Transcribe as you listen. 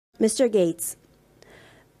Mr. Gates,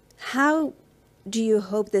 how do you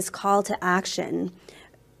hope this call to action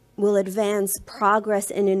will advance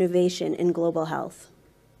progress and innovation in global health?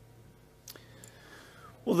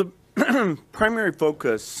 Well, the primary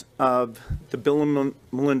focus of the Bill and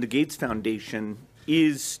Melinda Gates Foundation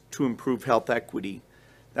is to improve health equity.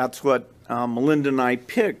 That's what Melinda and I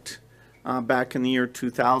picked back in the year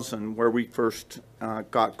 2000, where we first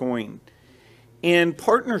got going. And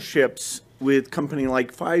partnerships with a company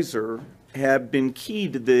like Pfizer have been key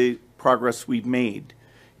to the progress we've made.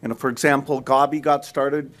 And for example, Gavi got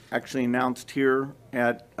started, actually announced here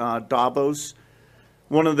at Davos.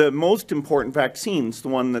 One of the most important vaccines, the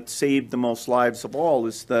one that saved the most lives of all,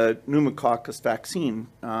 is the pneumococcus vaccine.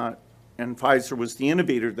 And Pfizer was the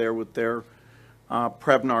innovator there with their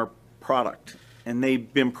Prevnar product. And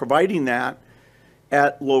they've been providing that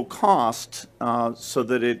at low cost so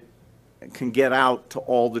that it can get out to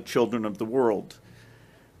all the children of the world.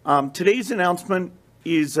 Today's announcement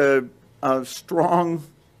is a strong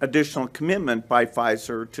additional commitment by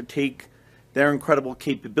Pfizer to take their incredible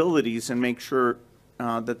capabilities and make sure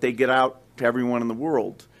that they get out to everyone in the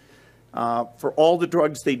world. For all the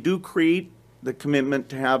drugs they do create, the commitment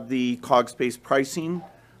to have the COGS-based pricing,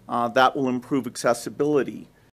 that will improve accessibility.